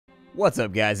What's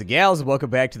up, guys and gals? Welcome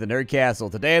back to the Nerd Castle.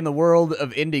 Today in the world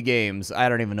of indie games. I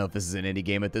don't even know if this is an indie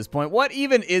game at this point. What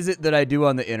even is it that I do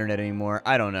on the internet anymore?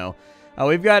 I don't know.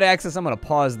 We've got access. I'm going to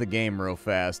pause the game real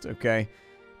fast, okay?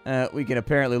 We can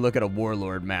apparently look at a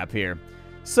Warlord map here.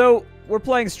 So, we're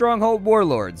playing Stronghold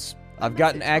Warlords. I've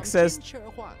gotten access.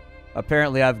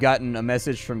 Apparently, I've gotten a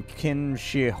message from Qin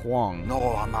Shi Huang. No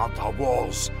amount of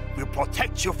walls will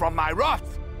protect you from my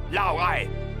wrath, Lao Ai.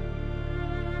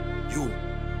 You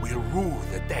will rue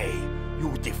the day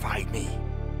you defied me.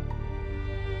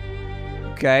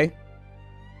 Okay.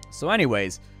 So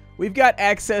anyways, we've got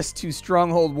access to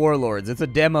Stronghold Warlords. It's a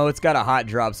demo. It's got a hot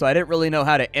drop, so I didn't really know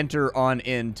how to enter on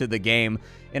into the game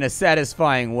in a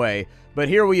satisfying way. But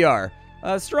here we are.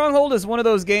 Stronghold is one of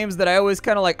those games that I always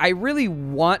kind of like. I really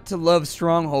want to love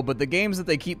Stronghold, but the games that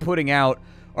they keep putting out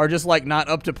are just like not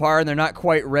up to par and they're not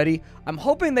quite ready. I'm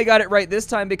hoping they got it right this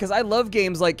time because I love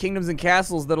games like Kingdoms and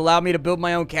Castles that allow me to build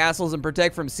my own castles and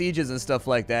protect from sieges and stuff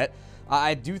like that.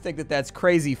 I do think that that's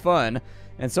crazy fun.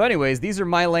 And so anyways, these are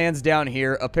my lands down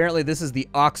here. Apparently this is the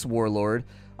Ox Warlord.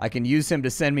 I can use him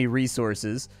to send me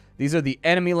resources. These are the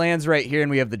enemy lands right here, and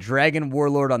we have the Dragon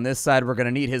Warlord on this side. We're going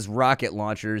to need his rocket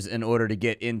launchers in order to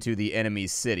get into the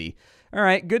enemy's city. All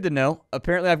right, good to know.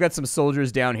 Apparently I've got some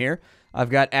soldiers down here. I've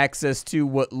got access to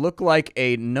what look like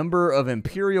a number of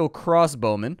Imperial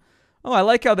crossbowmen. Oh, I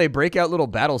like how they break out little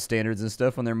battle standards and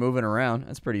stuff when they're moving around.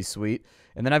 That's pretty sweet.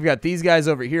 And then I've got these guys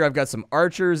over here. I've got some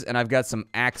archers, and I've got some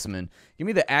axemen. Give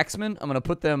me the axemen. I'm going to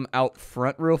put them out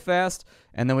front real fast.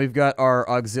 And then we've got our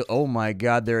oh my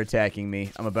god, they're attacking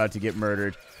me. I'm about to get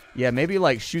murdered. Yeah, maybe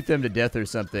like shoot them to death or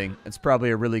something. It's probably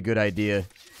a really good idea.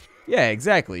 Yeah,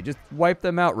 exactly. Just wipe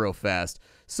them out real fast.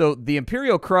 So the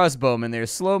Imperial crossbowmen, they're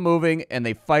slow moving and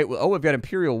they fight with, oh, we've got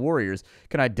Imperial warriors.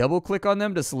 Can I double click on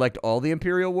them to select all the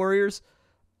Imperial warriors?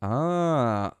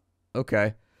 Ah,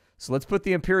 okay. So let's put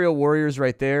the Imperial warriors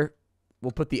right there.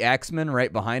 We'll put the axemen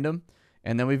right behind them.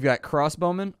 And then we've got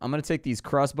crossbowmen. I'm going to take these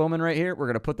crossbowmen right here. We're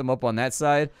going to put them up on that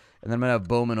side. And then I'm going to have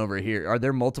bowmen over here. Are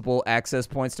there multiple access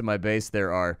points to my base?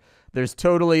 There are. There's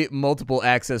totally multiple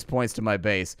access points to my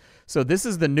base. So this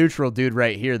is the neutral dude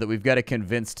right here that we've got to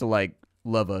convince to, like,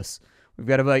 love us. We've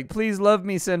got to be like, please love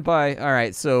me, senpai. All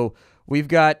right, so we've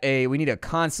got we need a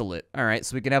consulate. All right,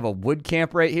 so we can have a wood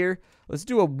camp right here. Let's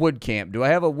do a wood camp. Do I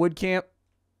have a wood camp?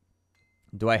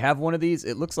 Do I have one of these?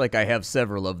 It looks like I have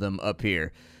several of them up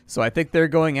here. So I think they're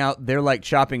going out, they're like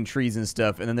chopping trees and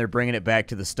stuff, and then they're bringing it back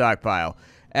to the stockpile.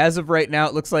 As of right now,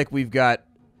 it looks like we've got,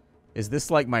 is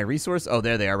this like my resource? Oh,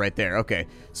 there they are right there. Okay,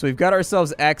 so we've got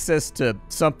ourselves access to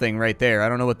something right there. I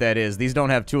don't know what that is. These don't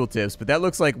have tooltips, but that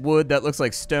looks like wood. That looks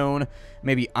like stone,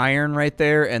 maybe iron right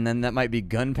there, and then that might be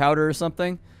gunpowder or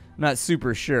something. I'm not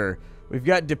super sure. We've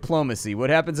got diplomacy. What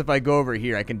happens if I go over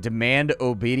here? I can demand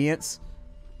obedience.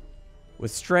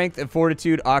 With strength and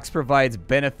fortitude, Ox provides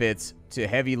benefits to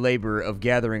heavy labor of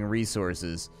gathering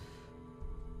resources.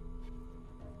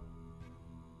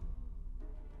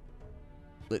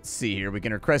 Let's see here. We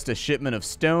can request a shipment of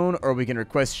stone, or we can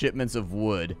request shipments of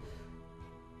wood.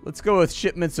 Let's go with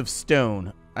shipments of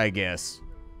stone, I guess.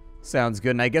 Sounds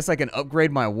good. And I guess I can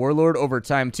upgrade my Warlord over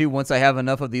time, too, once I have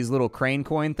enough of these little crane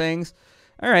coin things.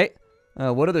 All right.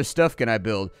 What other stuff can I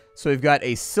build? So we've got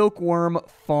a silkworm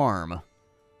farm.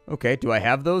 Okay, do I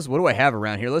have those? What do I have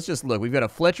around here? Let's just look. We've got a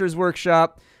Fletcher's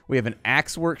workshop. We have an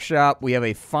axe workshop. We have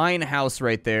a fine house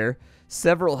right there.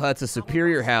 Several huts, a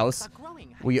superior house.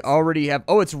 We already have...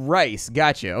 Oh, it's rice.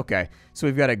 Gotcha. Okay. So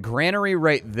we've got a granary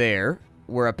right there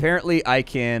where apparently I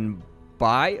can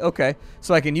buy. Okay.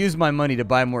 So I can use my money to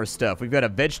buy more stuff. We've got a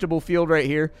vegetable field right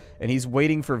here, and he's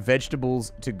waiting for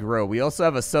vegetables to grow. We also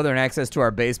have a southern access to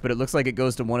our base, but it looks like it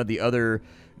goes to one of the other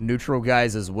neutral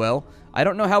guys as well. I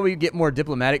don't know how we get more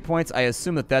diplomatic points. I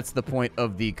assume that that's the point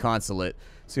of the consulate.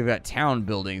 So we've got town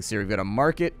buildings here. We've got a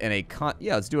market and a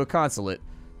yeah, let's do a consulate.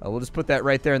 We'll just put that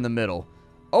right there in the middle.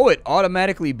 Oh, it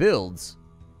automatically builds.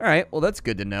 All right, well, that's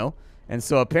good to know. And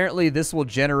so apparently this will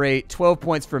generate 12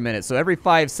 points per minute. So every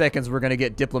 5 seconds, we're going to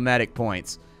get diplomatic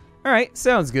points. All right,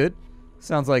 sounds good.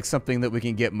 Sounds like something that we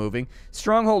can get moving.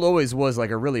 Stronghold always was like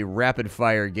a really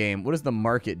rapid-fire game. What does the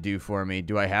market do for me?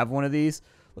 Do I have one of these?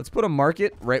 Let's put a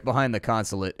market right behind the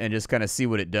consulate and just kind of see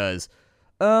what it does.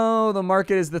 Oh, the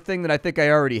market is the thing that I think I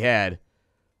already had.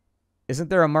 Isn't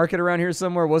there a market around here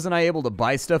somewhere? Wasn't I able to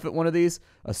buy stuff at one of these?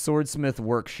 A swordsmith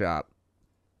workshop.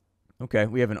 Okay,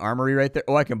 we have an armory right there.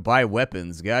 Oh, I can buy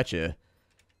weapons. Gotcha.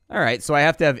 All right, so I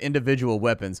have to have individual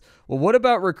weapons. Well, what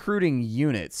about recruiting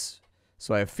units?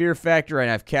 So I have fear factor and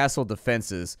I have castle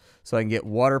defenses. So I can get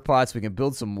water pots. We can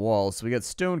build some walls. So we got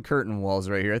stone curtain walls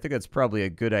right here. I think that's probably a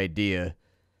good idea.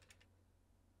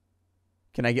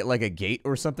 Can I get like a gate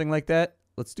or something like that?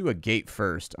 let's do a gate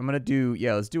first. I'm going to do,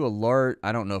 yeah, let's do a large,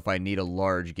 I don't know if I need a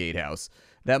large gatehouse.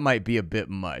 That might be a bit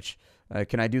much.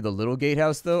 Can I do the little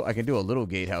gatehouse, though? I can do a little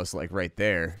gatehouse, like, right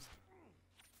there.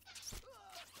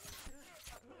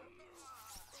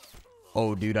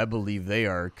 Oh, dude, I believe they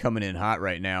are coming in hot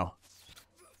right now.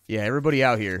 Yeah, everybody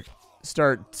out here.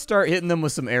 Start hitting them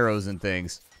with some arrows and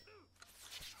things.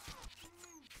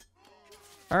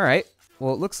 Alright.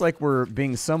 Well, it looks like we're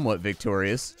being somewhat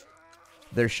victorious.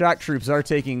 Their shock troops are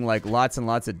taking, like, lots and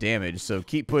lots of damage, so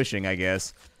keep pushing, I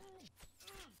guess.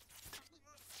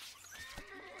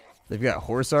 They've got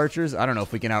horse archers. I don't know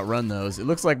if we can outrun those. It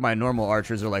looks like my normal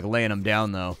archers are, like, laying them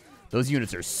down, though. Those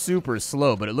units are super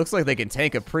slow, but it looks like they can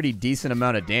take a pretty decent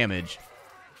amount of damage.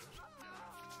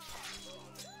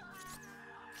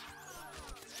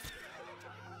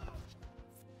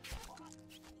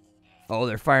 Oh,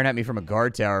 they're firing at me from a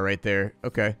guard tower right there.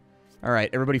 Okay. All right,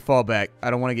 everybody fall back. I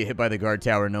don't want to get hit by the guard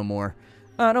tower no more.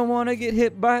 I don't want to get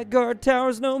hit by guard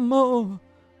towers no more.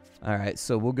 All right,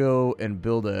 so we'll go and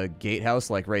build a gatehouse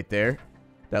like right there.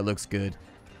 That looks good.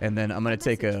 And then I'm going to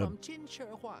take a...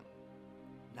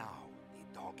 Now the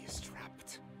dog is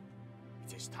trapped.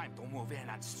 It is time to move in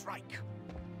and strike.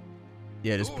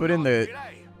 Yeah, just put in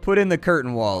the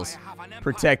curtain walls.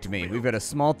 Protect me. We've got a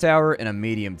small tower and a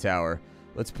medium tower.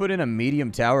 Let's put in a medium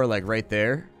tower, like, right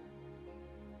there.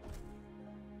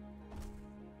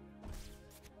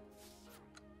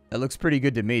 That looks pretty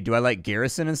good to me. Do I, like,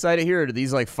 garrison inside of here, or do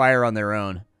these, like, fire on their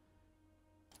own?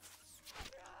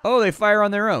 Oh, they fire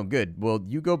on their own. Good. Well,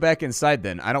 you go back inside,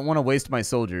 then. I don't want to waste my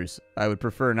soldiers. I would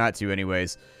prefer not to,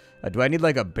 anyways. Do I need,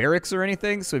 like, a barracks or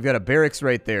anything? So we've got a barracks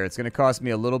right there. It's going to cost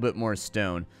me a little bit more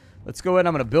stone. Let's go ahead.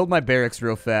 I'm going to build my barracks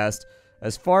real fast.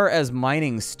 As far as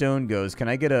mining stone goes, can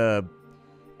I get a...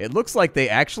 It looks like they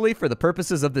actually, for the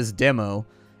purposes of this demo,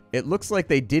 it looks like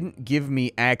they didn't give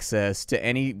me access to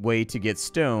any way to get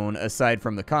stone aside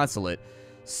from the consulate.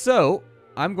 So,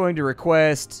 I'm going to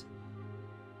request...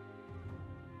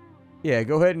 Yeah,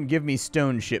 go ahead and give me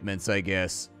stone shipments, I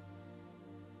guess.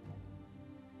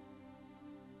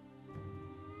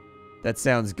 That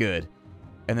sounds good.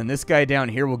 And then this guy down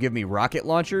here will give me rocket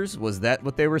launchers. Was that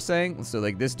what they were saying? So,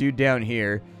 like, this dude down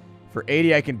here, for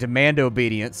 80, I can demand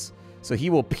obedience. So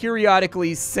he will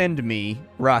periodically send me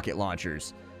rocket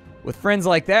launchers. With friends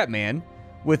like that, man.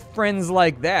 With friends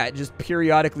like that, just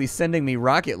periodically sending me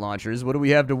rocket launchers, what do we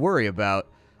have to worry about?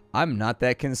 I'm not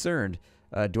that concerned.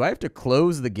 Do I have to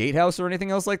close the gatehouse or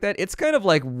anything else like that? It's kind of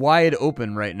like wide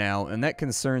open right now, and that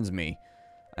concerns me.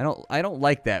 I don't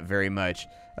like that very much.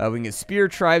 We can get spear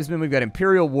tribesmen. We've got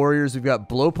imperial warriors. We've got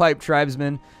blowpipe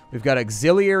tribesmen. We've got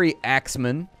auxiliary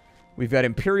axemen. We've got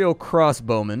imperial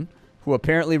crossbowmen, who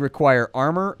apparently require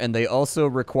armor, and they also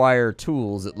require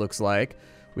tools, it looks like.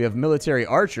 We have military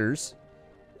archers.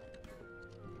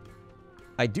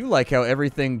 I do like how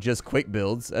everything just quick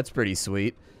builds. That's pretty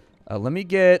sweet. Let me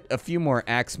get a few more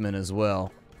axemen as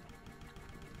well.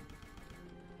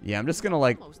 Yeah, I'm just gonna,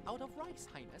 like...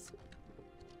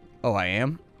 Oh, I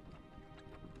am?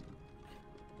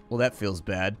 Well, that feels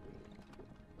bad.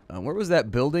 Where was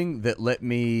that building that let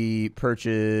me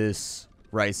purchase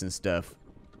rice and stuff?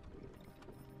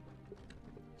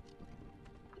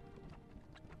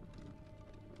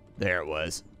 There it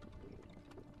was.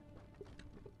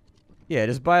 Yeah,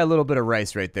 just buy a little bit of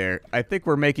rice right there. I think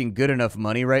we're making good enough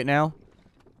money right now.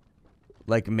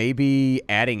 Like, maybe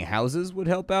adding houses would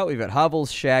help out. We've got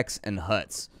hovels, shacks, and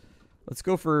huts. Let's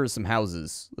go for some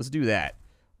houses. Let's do that.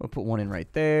 We'll put one in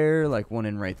right there, like one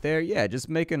in right there. Yeah, just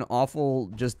make an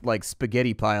awful, just like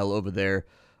spaghetti pile over there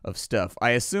of stuff.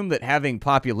 I assume that having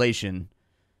population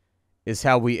is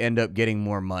how we end up getting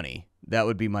more money. That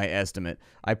would be my estimate.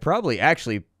 I probably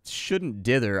actually shouldn't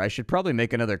dither. I should probably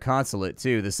make another consulate,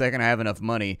 too, the second I have enough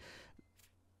money.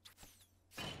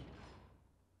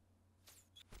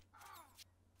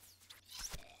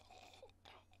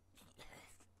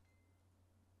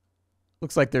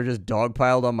 Looks like they're just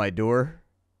dogpiled on my door.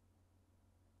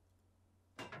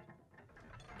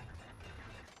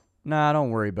 Nah,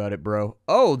 don't worry about it, bro.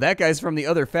 Oh, that guy's from the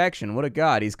other faction. What a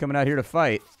god. He's coming out here to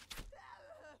fight.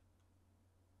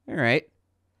 Alright.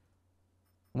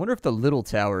 I wonder if the little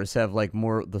towers have, like,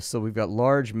 more... So we've got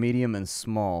large, medium, and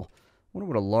small. I wonder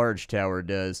what a large tower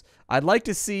does. I'd like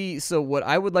to see... So what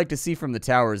I would like to see from the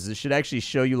towers is it should actually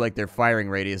show you, like, their firing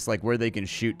radius, like, where they can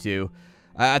shoot to.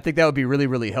 I think that would be really,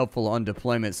 really helpful on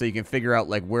deployment so you can figure out,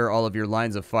 like, where all of your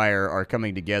lines of fire are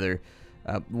coming together.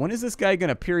 When is this guy going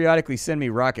to periodically send me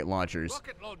rocket launchers?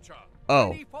 Rocket launcher.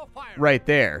 Oh, right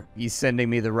there. He's sending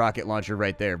me the rocket launcher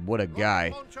right there. What a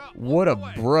guy. What a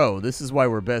bro. This is why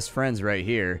we're best friends right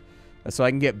here. So I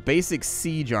can get basic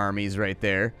siege armies right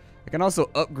there. I can also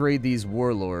upgrade these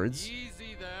warlords.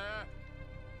 Easy there.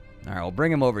 All right, I'll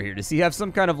bring him over here. Does he have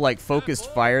some kind of, like,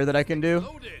 focused fire that I can do?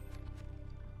 Loaded.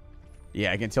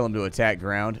 Yeah, I can tell him to attack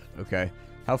ground. Okay.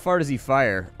 How far does he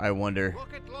fire, I wonder?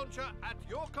 Rocket launcher at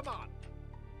your command.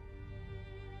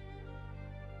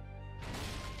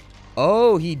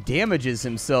 Oh, he damages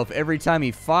himself every time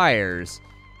he fires.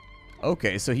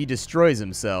 Okay, so he destroys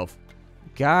himself.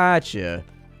 Gotcha.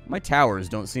 My towers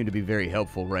don't seem to be very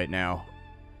helpful right now.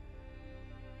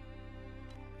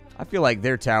 I feel like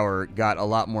their tower got a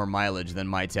lot more mileage than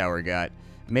my tower got.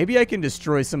 Maybe I can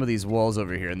destroy some of these walls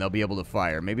over here and they'll be able to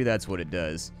fire. Maybe that's what it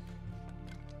does.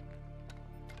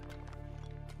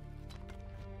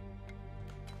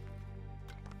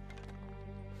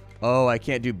 Oh, I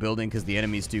can't do building because the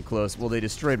enemy's too close. Well, they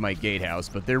destroyed my gatehouse,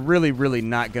 but they're really, really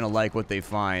not going to like what they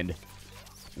find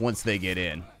once they get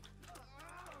in.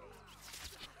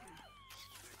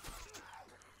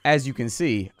 As you can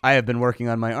see, I have been working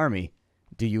on my army.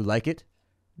 Do you like it?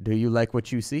 Do you like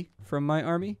what you see from my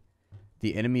army?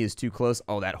 The enemy is too close.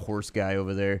 Oh, that horse guy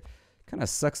over there. Kind of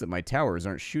sucks that my towers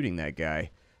aren't shooting that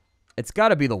guy. It's got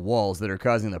to be the walls that are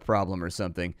causing the problem or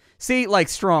something. See, like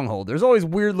Stronghold. There's always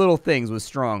weird little things with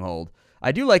Stronghold.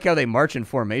 I do like how they march in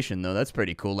formation, though. That's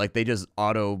pretty cool. Like, they just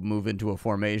auto-move into a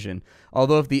formation.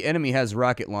 Although, if the enemy has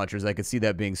rocket launchers, I could see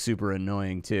that being super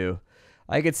annoying, too.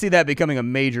 I could see that becoming a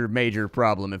major, major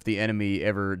problem if the enemy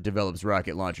ever develops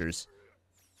rocket launchers.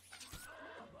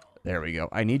 There we go.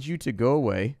 I need you to go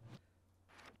away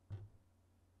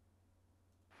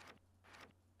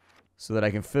so that I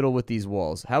can fiddle with these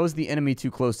walls. How is the enemy too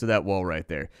close to that wall right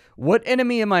there? What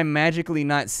enemy am I magically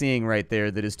not seeing right there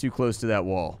that is too close to that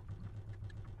wall?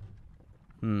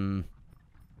 Yeah,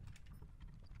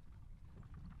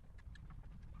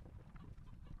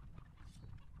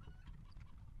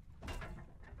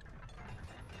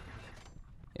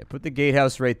 put the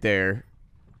gatehouse right there.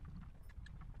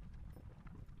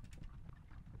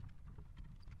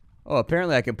 Oh,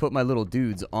 apparently I can put my little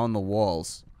dudes on the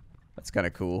walls. That's kind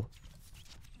of cool.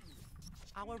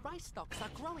 Our rice stocks are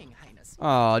growing, Highness.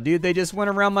 Aw, dude, they just went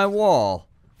around my wall.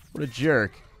 What a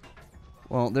jerk.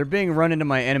 Well, they're being run into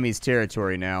my enemy's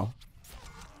territory now.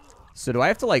 So do I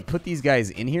have to, like, put these guys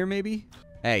in here, maybe?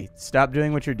 Hey, stop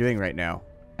doing what you're doing right now.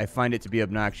 I find it to be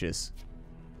obnoxious.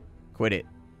 Quit it.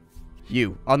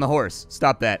 You, on the horse.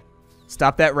 Stop that.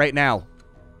 Stop that right now.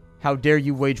 How dare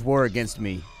you wage war against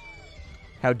me?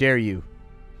 How dare you?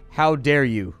 How dare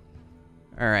you?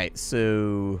 Alright,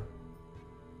 so...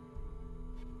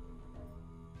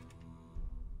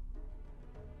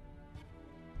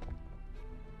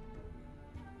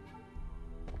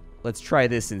 let's try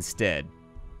this instead.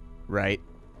 Right?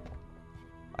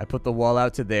 I put the wall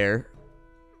out to there.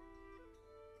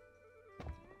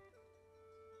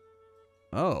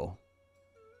 Oh.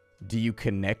 Do you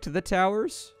connect the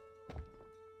towers?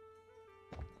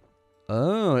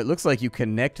 Oh, it looks like you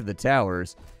connect the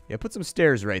towers. Yeah, put some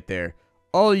stairs right there.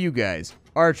 All you guys,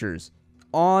 archers,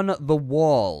 on the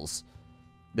walls.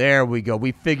 There we go.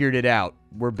 We figured it out.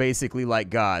 We're basically like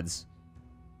gods.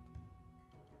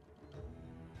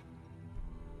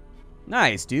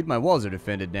 Nice, dude. My walls are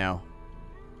defended now.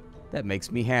 That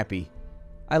makes me happy.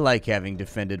 I like having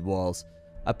defended walls.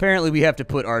 Apparently, we have to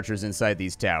put archers inside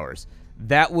these towers.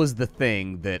 That was the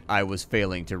thing that I was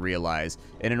failing to realize.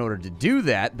 And in order to do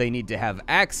that, they need to have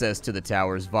access to the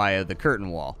towers via the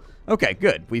curtain wall. Okay,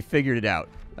 good. We figured it out.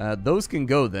 Those can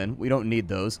go then. We don't need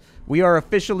those. We are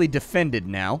officially defended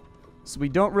now, so we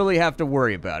don't really have to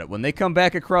worry about it. When they come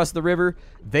back across the river,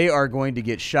 they are going to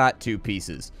get shot to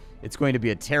pieces. It's going to be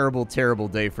a terrible, terrible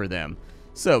day for them.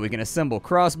 So we can assemble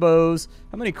crossbows.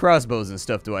 How many crossbows and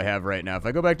stuff do I have right now? If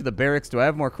I go back to the barracks, do I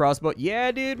have more crossbows?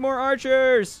 Yeah, dude, more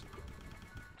archers.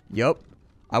 Yup.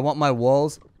 I want my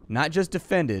walls not just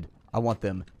defended. I want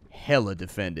them hella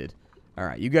defended. All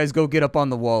right, you guys go get up on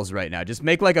the walls right now. Just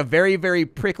make like a very, very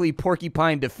prickly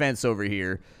porcupine defense over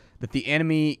here that the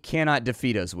enemy cannot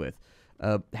defeat us with.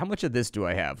 How much of this do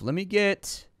I have? Let me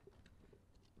get...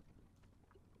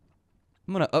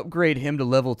 I'm going to upgrade him to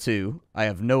level 2. I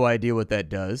have no idea what that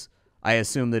does. I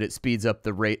assume that it speeds up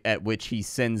the rate at which he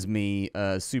sends me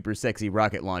super sexy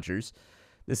rocket launchers.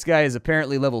 This guy is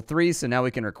apparently level 3, so now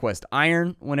we can request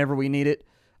iron whenever we need it.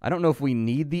 I don't know if we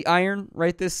need the iron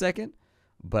right this second,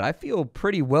 but I feel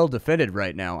pretty well defended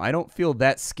right now. I don't feel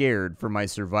that scared for my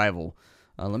survival.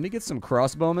 Let me get some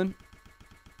crossbowmen.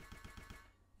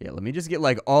 Yeah, let me just get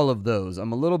like all of those.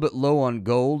 I'm a little bit low on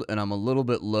gold, and I'm a little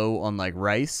bit low on like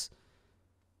rice.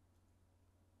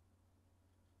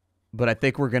 But I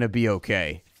think we're going to be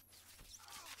okay.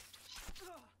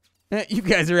 You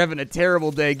guys are having a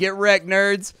terrible day. Get wrecked,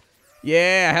 nerds.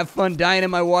 Yeah, have fun dying in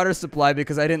my water supply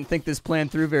because I didn't think this plan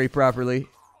through very properly.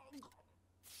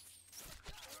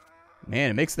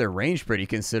 Man, it makes their range pretty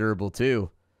considerable, too.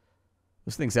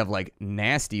 Those things have, like,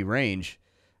 nasty range.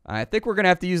 I think we're going to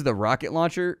have to use the rocket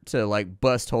launcher to, like,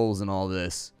 bust holes in all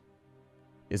this,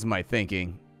 is my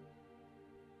thinking.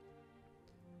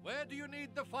 Where do you need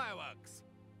the fireworks?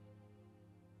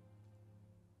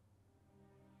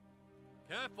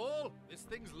 Careful, this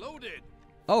thing's loaded.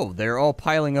 Oh, they're all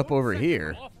piling up over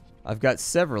here. I've got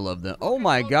several of them. Oh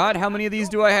my god, how many of these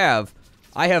do I have?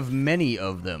 I have many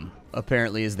of them,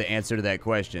 apparently, is the answer to that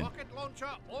question. Rocket launcher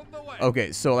on the way.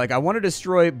 Okay, so, like, I want to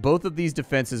destroy both of these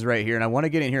defenses right here, and I want to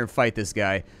get in here and fight this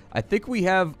guy. I think we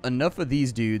have enough of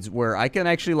these dudes where I can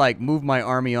actually, like, move my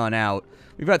army on out.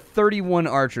 We've got 31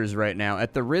 archers right now.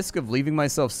 At the risk of leaving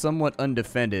myself somewhat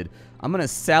undefended, I'm going to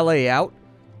sally out,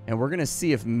 and we're going to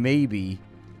see if maybe,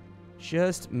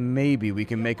 just maybe, we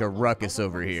can make a ruckus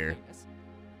over here.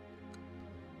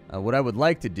 What I would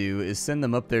like to do is send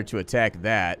them up there to attack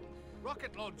that.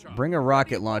 Rocket launcher. Bring a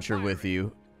rocket launcher with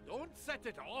you. Don't set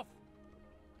it off.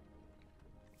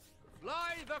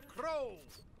 Fly the crow.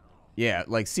 Yeah,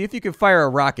 like, see if you can fire a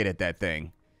rocket at that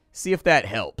thing. See if that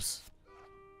helps.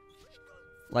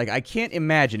 Like, I can't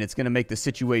imagine it's going to make the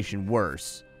situation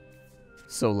worse.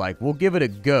 So, like, we'll give it a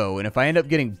go, and if I end up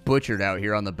getting butchered out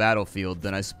here on the battlefield,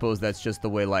 then I suppose that's just the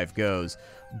way life goes.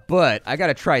 But I got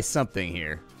to try something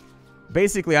here.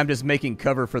 Basically, I'm just making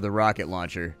cover for the rocket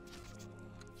launcher.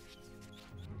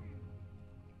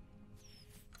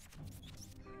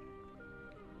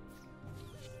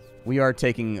 We are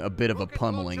taking a bit of a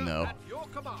pummeling, though.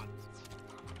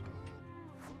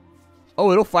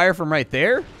 Oh, it'll fire from right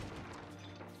there?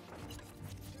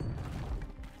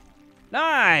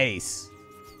 Nice!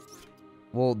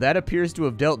 Well, that appears to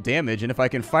have dealt damage, and if I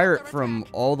can fire it from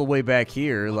all the way back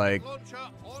here, like...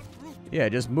 yeah,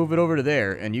 just move it over to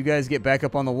there, and you guys get back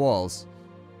up on the walls.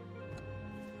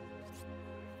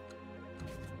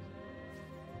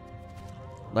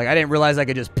 Like, I didn't realize I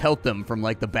could just pelt them from,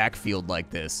 like, the backfield like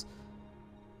this.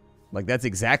 Like, that's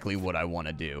exactly what I want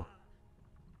to do.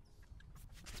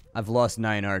 I've lost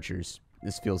 9 archers.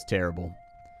 This feels terrible.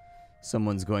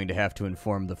 Someone's going to have to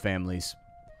inform the families.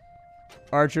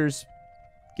 Archers,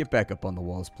 get back up on the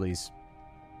walls, please.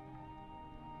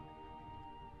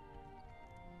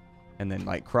 And then,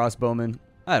 like, crossbowmen,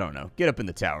 I don't know, get up in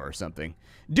the tower or something.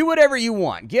 Do whatever you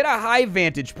want. Get a high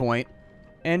vantage point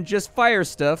and just fire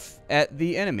stuff at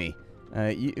the enemy.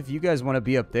 If you guys want to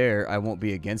be up there, I won't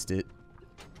be against it.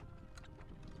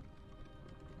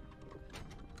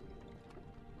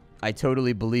 I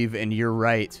totally believe in your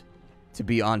right to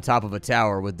be on top of a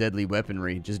tower with deadly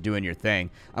weaponry, just doing your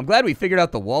thing. I'm glad we figured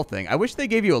out the wall thing. I wish they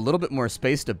gave you a little bit more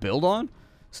space to build on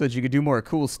so that you could do more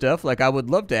cool stuff. Like, I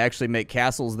would love to actually make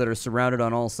castles that are surrounded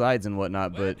on all sides and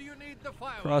whatnot, but...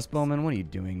 crossbowman, what are you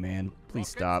doing, man? Please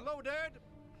stop.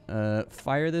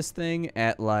 Fire this thing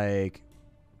at, like...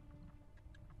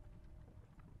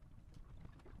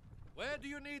 where do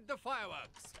you need the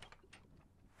fireworks?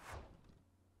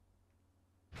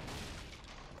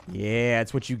 Yeah,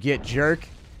 that's what you get, jerk.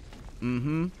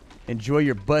 Mm-hmm. Enjoy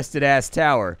your busted-ass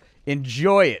tower.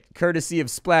 Enjoy it, courtesy of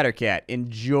Splattercat.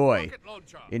 Enjoy.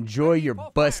 Enjoy your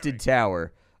busted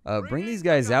tower. Bring these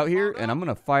guys out here, and I'm going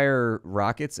to fire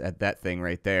rockets at that thing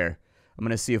right there. I'm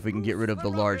going to see if we can get rid of the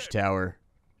large tower.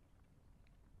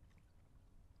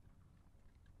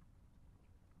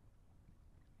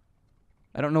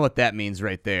 I don't know what that means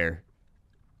right there.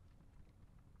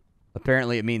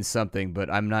 Apparently it means something, but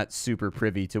I'm not super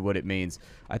privy to what it means.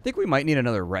 I think we might need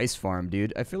another rice farm,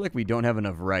 dude. I feel like we don't have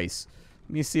enough rice.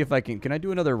 Let me see if I can... can I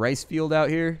do another rice field out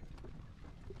here?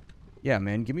 Yeah,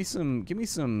 man. Give me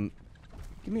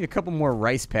a couple more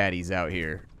rice paddies out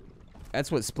here.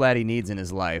 That's what Splatty needs in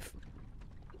his life.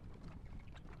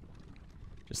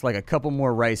 Just like a couple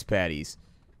more rice paddies.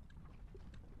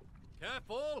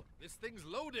 Careful, this thing's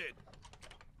loaded.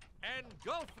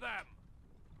 Engulf them.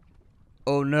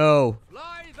 Oh no.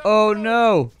 Oh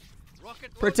no.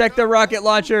 Protect the rocket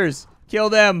launchers.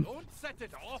 Kill them. Don't set it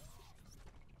off.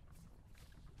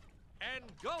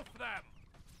 Engulf them.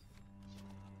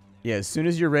 Yeah, as soon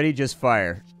as you're ready, just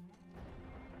fire.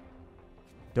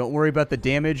 Don't worry about the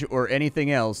damage or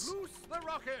anything else. Loose the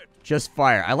rocket. Just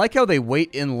fire. I like how they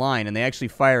wait in line and they actually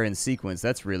fire in sequence.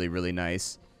 That's really, really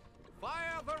nice.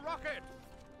 Fire the rocket.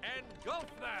 Engulf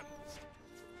them.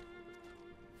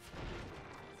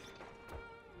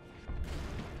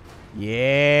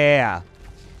 Yeah.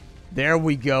 There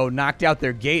we go. Knocked out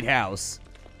their gatehouse.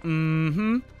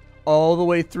 Mm-hmm. All the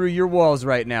way through your walls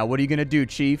right now. What are you going to do,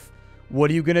 Chief? What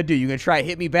are you going to do? You going to try to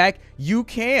hit me back? You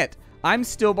can't. I'm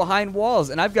still behind walls,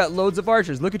 and I've got loads of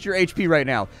archers. Look at your HP right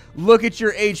now. Look at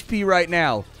your HP right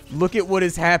now. Look at what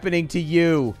is happening to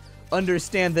you.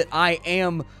 Understand that I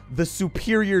am the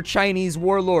superior Chinese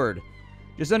warlord.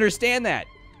 Just understand that.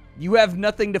 You have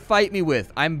nothing to fight me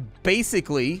with. I'm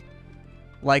basically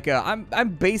like I'm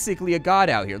basically a god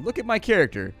out here. Look at my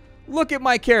character. Look at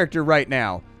my character right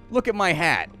now. Look at my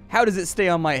hat. How does it stay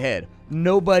on my head?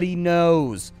 Nobody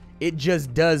knows. It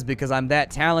just does because I'm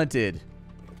that talented.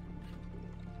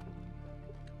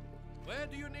 Where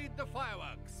do you need the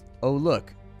fireworks? Oh,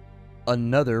 look.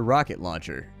 Another rocket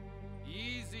launcher.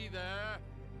 Easy there.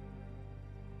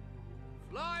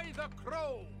 Fly the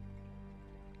crow.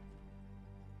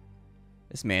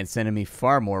 This man's sending me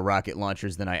far more rocket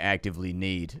launchers than I actively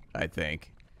need, I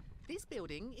think. This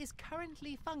building is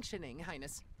currently functioning,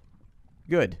 Highness.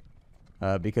 Good.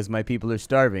 Because my people are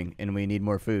starving and we need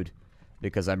more food.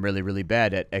 Because I'm really, really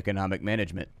bad at economic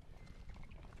management.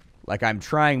 Like, I'm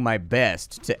trying my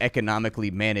best to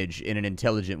economically manage in an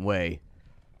intelligent way,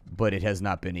 but it has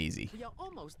not been easy. We are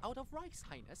almost out of rice,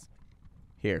 Highness.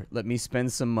 Here, let me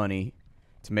spend some money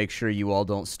to make sure you all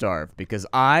don't starve, because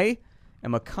I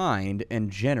am a kind and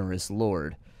generous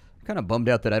lord. I'm kind of bummed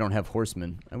out that I don't have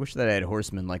horsemen. I wish that I had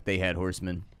horsemen like they had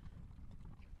horsemen.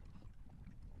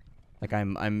 Like,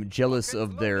 I'm jealous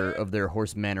of their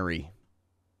horsemannery.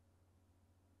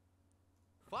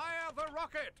 Fire the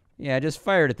rocket. Yeah, just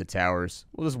fire it at the towers.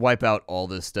 We'll just wipe out all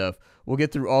this stuff. We'll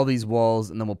get through all these walls,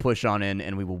 and then we'll push on in,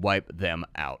 and we will wipe them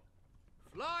out.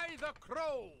 Fly the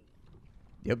crow.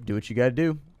 Yep, do what you gotta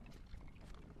do.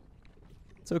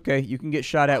 It's okay. You can get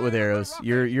shot at with arrows.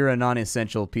 You're a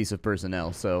non-essential piece of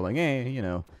personnel, so, like, you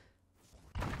know.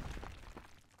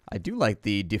 I do like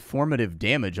the deformative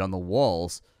damage on the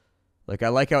walls. Like, I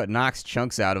like how it knocks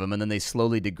chunks out of them, and then they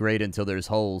slowly degrade until there's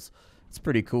holes. It's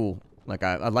pretty cool. Like,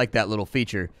 I like that little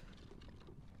feature.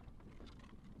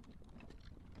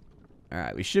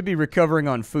 Alright, we should be recovering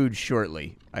on food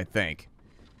shortly, I think.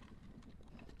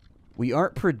 We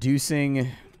aren't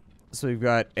producing... So we've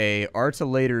got a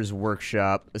artillator's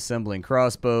workshop, assembling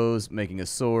crossbows, making a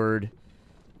sword,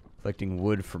 collecting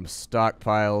wood from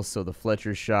stockpiles, so the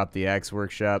Fletcher's shop, the axe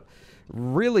workshop.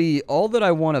 Really, all that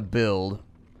I want to build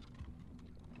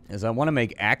is I want to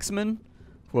make axemen,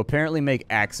 who apparently make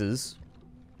axes,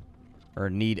 or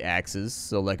need axes,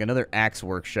 so like another axe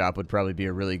workshop would probably be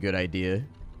a really good idea.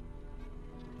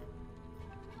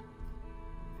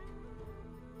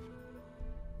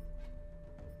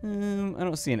 I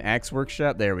don't see an axe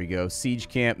workshop. There we go. Siege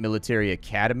camp, military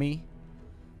academy.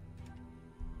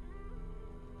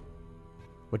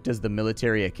 What does the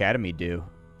military academy do?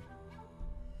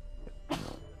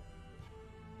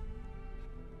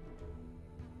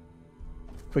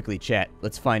 Quickly, chat.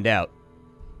 Let's find out.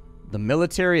 The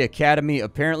military academy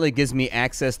apparently gives me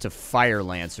access to fire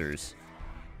lancers.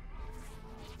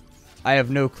 I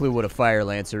have no clue what a fire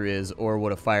lancer is or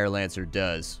what a fire lancer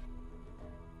does.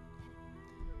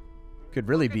 Could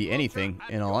really be anything,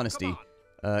 in all honesty.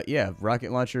 Yeah,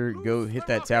 rocket launcher, go hit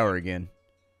that tower again.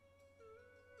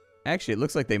 Actually, it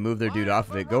looks like they moved their dude off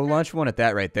of it. Go launch one at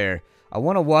that right there. I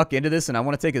want to walk into this, and I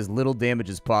want to take as little damage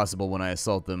as possible when I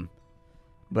assault them.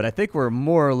 But I think we're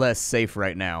more or less safe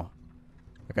right now.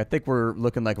 Like, I think we're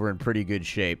looking like we're in pretty good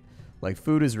shape. Like,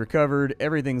 food is recovered.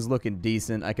 Everything's looking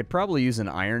decent. I could probably use an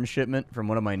iron shipment from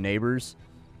one of my neighbors.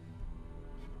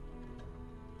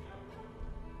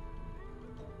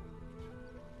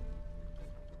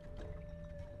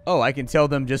 Oh, I can tell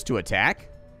them just to attack?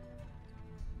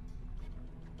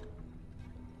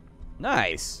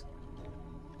 Nice.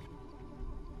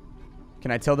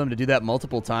 Can I tell them to do that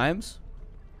multiple times?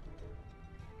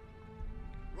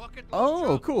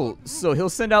 Oh, cool. So he'll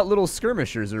send out little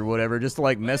skirmishers or whatever just to,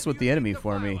 like, mess with the enemy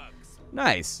for me.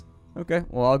 Nice. Okay,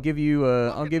 well, I'll give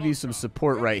you some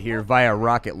support right here via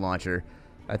rocket launcher.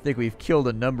 I think we've killed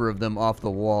a number of them off the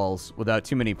walls without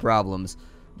too many problems.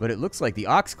 But it looks like the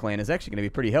Ox Clan is actually going to be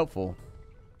pretty helpful.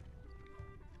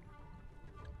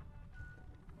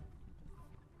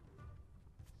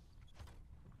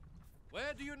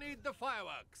 Where do you need the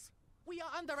fireworks? We are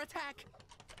under attack.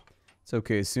 It's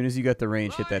okay. As soon as you got the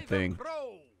range, hit that thing.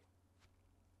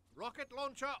 Rocket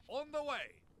launcher on the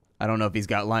way. I don't know if he's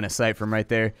got line of sight from right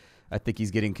there. I think he's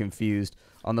getting confused.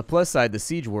 On the plus side, the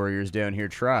siege warriors down here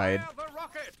tried. Fire the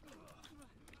rocket.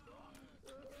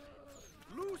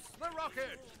 Loose the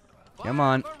rocket. Come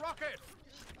on. Fire the rocket.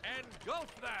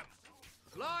 Engulf them.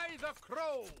 Fly the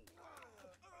crow.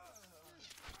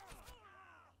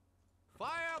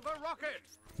 Fire the rocket.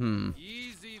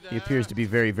 Easy there. He appears to be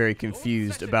very, very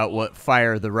confused about what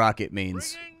fire the rocket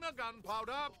means. Bringing the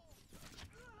gunpowder.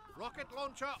 Rocket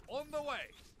launcher on the way.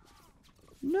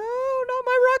 No, not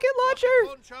my rocket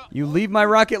launcher. You leave my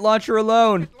rocket launcher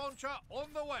alone. Rocket launcher on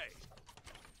the way.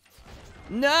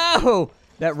 No!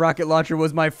 That rocket launcher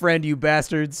was my friend, you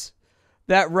bastards.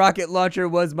 That rocket launcher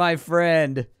was my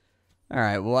friend.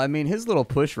 Alright, well, I mean, his little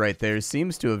push right there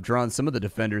seems to have drawn some of the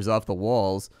defenders off the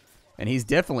walls. And he's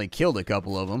definitely killed a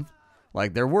couple of them.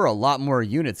 Like, there were a lot more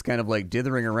units kind of, like,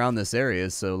 dithering around this area.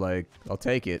 So, like, I'll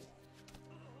take it.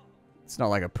 It's not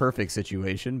like a perfect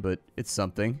situation, but it's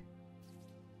something.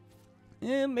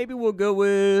 Maybe we'll go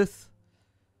with...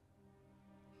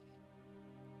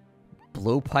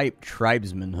 Blowpipe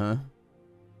Tribesman, huh?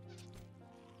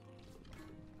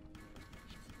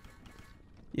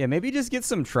 Yeah, maybe just get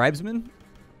some tribesmen.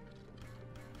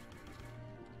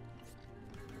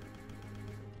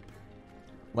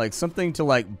 Like something to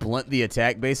like blunt the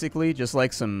attack, basically. Just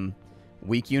like some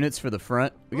weak units for the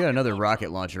front. We got another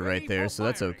rocket launcher right there, so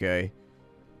that's okay.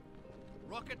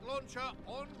 Rocket launcher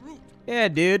en route. Yeah,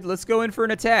 dude, let's go in for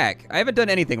an attack. I haven't done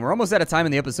anything. We're almost out of time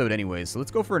in the episode anyways, so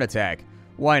let's go for an attack.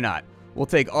 Why not? We'll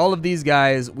take all of these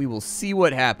guys. We will see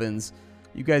what happens.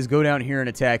 You guys go down here and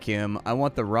attack him. I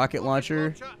want the rocket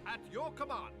launcher. At your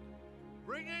command.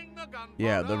 Bringing the gunpowder.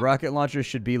 Yeah, the rocket launcher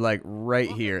should be like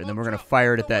right here, and then we're gonna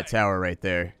fire it at that tower right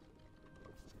there.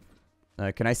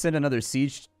 Can I send another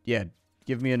siege? Yeah,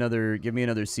 give me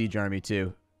another siege army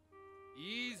too.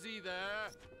 Easy there.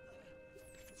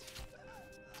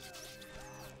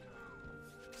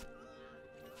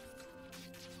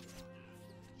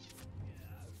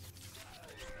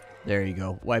 There you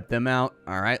go. Wipe them out.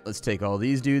 All right, let's take all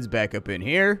these dudes back up in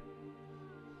here.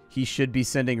 He should be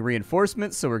sending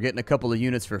reinforcements, so we're getting a couple of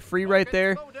units for free right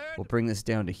there. We'll bring this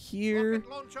down to here.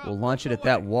 We'll launch it at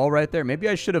that wall right there. Maybe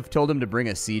I should have told him to bring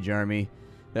a siege army.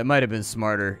 That might have been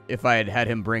smarter if I had had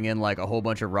him bring in like a whole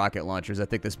bunch of rocket launchers. I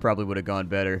think this probably would have gone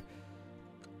better.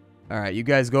 All right, you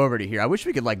guys go over to here. I wish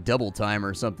we could like double time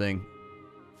or something.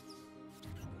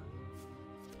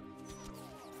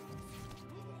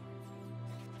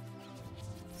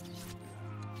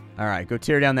 All right, go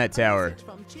tear down that tower.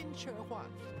 Look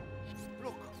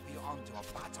beyond your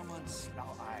battlements,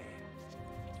 Lao Ai.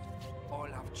 All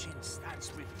of Qin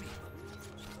stands with me.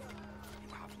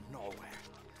 You have nowhere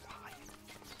to hide.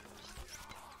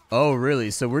 Oh, really?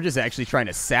 So we're just actually trying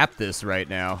to sap this right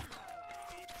now.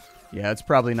 Yeah, it's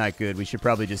probably not good. We should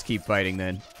probably just keep fighting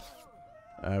then.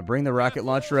 Bring the rocket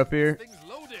launcher up here.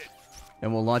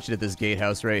 And we'll launch it at this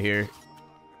gatehouse right here.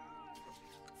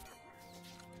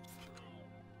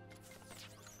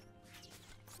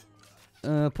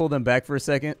 Pull them back for a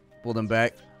second. Pull them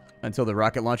back until the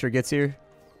rocket launcher gets here.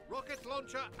 Rocket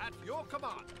launcher at your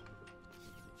command.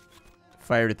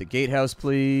 Fire it at the gatehouse,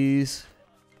 please.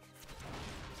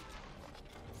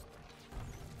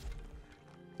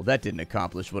 Well, that didn't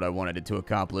accomplish what I wanted it to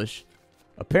accomplish.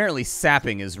 Apparently,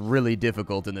 sapping is really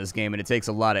difficult in this game, and it takes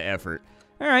a lot of effort.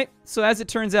 Alright, so as it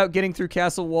turns out, getting through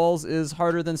castle walls is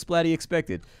harder than Splatty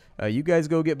expected. You guys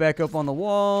go get back up on the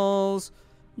walls.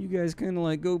 You guys kind of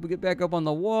like go get back up on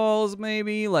the walls,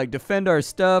 maybe, like defend our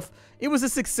stuff. It was a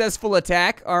successful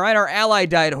attack. All right, our ally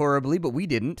died horribly, but we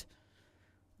didn't.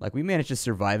 Like, we managed to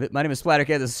survive it. My name is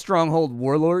Splattercat. This is Stronghold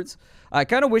Warlords. I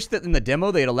kind of wish that in the demo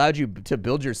they had allowed you to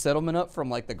build your settlement up from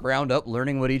like the ground up,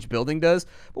 learning what each building does.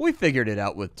 But we figured it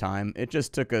out with time. It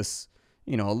just took us,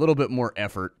 you know, a little bit more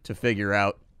effort to figure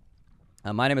out.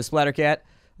 My name is Splattercat.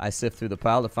 I sift through the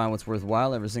pile to find what's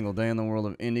worthwhile every single day in the world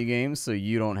of indie games, so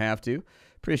you don't have to.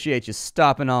 Appreciate you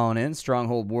stopping on in.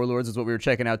 Stronghold Warlords is what we were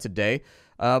checking out today.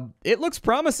 It looks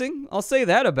promising. I'll say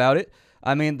that about it.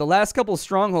 I mean, the last couple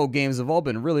Stronghold games have all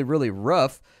been really, really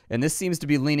rough, and this seems to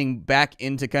be leaning back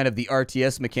into kind of the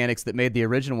RTS mechanics that made the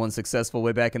original one successful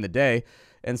way back in the day.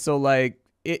 And so, like,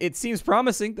 it seems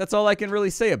promising. That's all I can really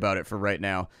say about it for right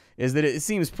now, is that it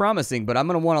seems promising, but I'm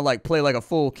going to want to, like, play, like, a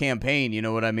full campaign, you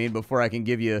know what I mean, before I can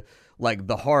give you, like,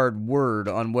 the hard word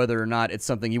on whether or not it's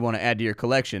something you want to add to your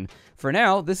collection. For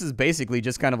now, this is basically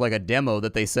just kind of like a demo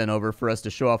that they sent over for us to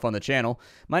show off on the channel.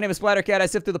 My name is Splattercat. I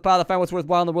sift through the pile to find what's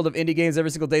worthwhile in the world of indie games every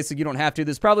single day, so you don't have to.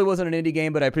 This probably wasn't an indie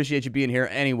game, but I appreciate you being here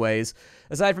anyways.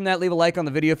 Aside from that, leave a like on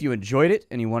the video if you enjoyed it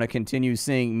and you want to continue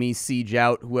seeing me siege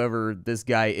out whoever this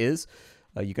guy is.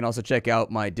 You can also check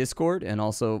out my Discord and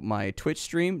also my Twitch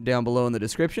stream down below in the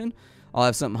description. I'll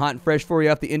have something hot and fresh for you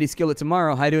off the indie skillet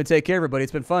tomorrow. How you doing? Take care, everybody.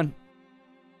 It's been fun.